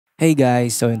Hey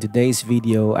guys, so in today's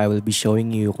video, I will be showing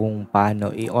you kung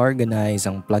paano i-organize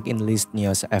ang plugin list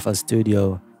niyo sa FL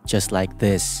Studio just like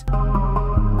this.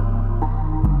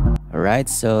 Alright,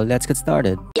 so let's get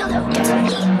started.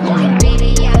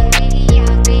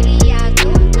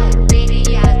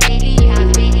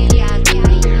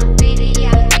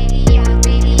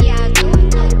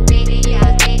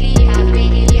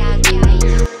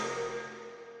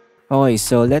 Okay,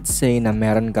 so let's say na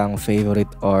meron kang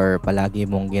favorite or palagi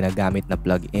mong ginagamit na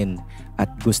plugin at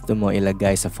gusto mo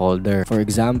ilagay sa folder. For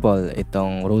example,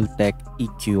 itong RuleTech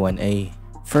EQ1A.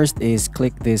 First is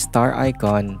click this star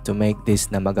icon to make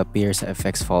this na mag-appear sa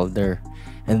effects folder.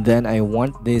 And then I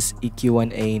want this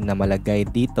EQ1A na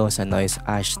malagay dito sa noise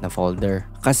ash na folder.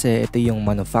 Kasi ito yung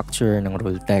manufacturer ng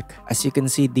RuleTech. As you can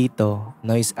see dito,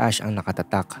 noise ash ang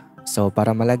nakatatak. So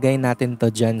para malagay natin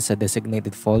to dyan sa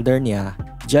designated folder niya,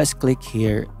 just click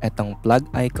here, etong plug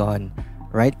icon,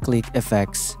 right click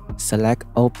effects, select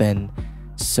open.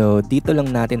 So dito lang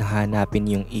natin hanapin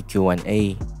yung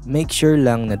EQ1A. Make sure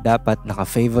lang na dapat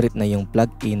naka-favorite na yung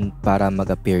plugin para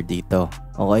mag-appear dito.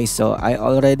 Okay, so I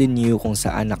already knew kung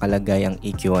saan nakalagay ang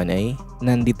EQ1A.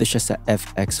 Nandito siya sa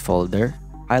FX folder.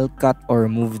 I'll cut or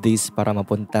move this para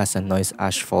mapunta sa noise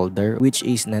ash folder, which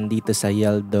is nandito sa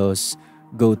Yeldo's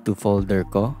go-to folder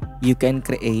ko. You can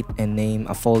create and name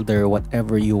a folder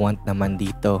whatever you want naman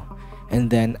dito. And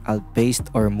then I'll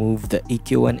paste or move the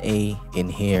EQ1A in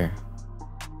here.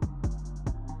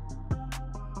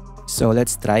 So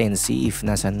let's try and see if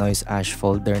nasa noise ash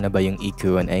folder na ba yung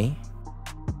EQ1A.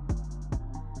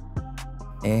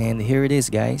 And here it is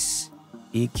guys,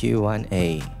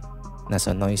 EQ1A.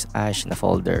 Nasa noise ash na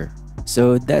folder.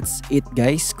 So that's it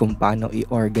guys kung paano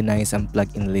i-organize ang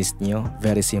plugin list nyo.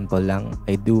 Very simple lang.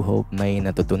 I do hope may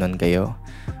natutunan kayo.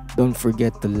 Don't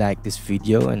forget to like this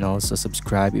video and also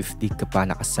subscribe if di ka pa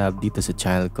nakasub dito sa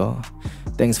channel ko.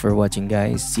 Thanks for watching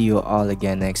guys. See you all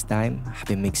again next time.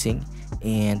 Happy mixing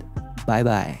and bye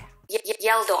bye.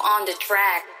 Yeldo on the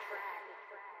track.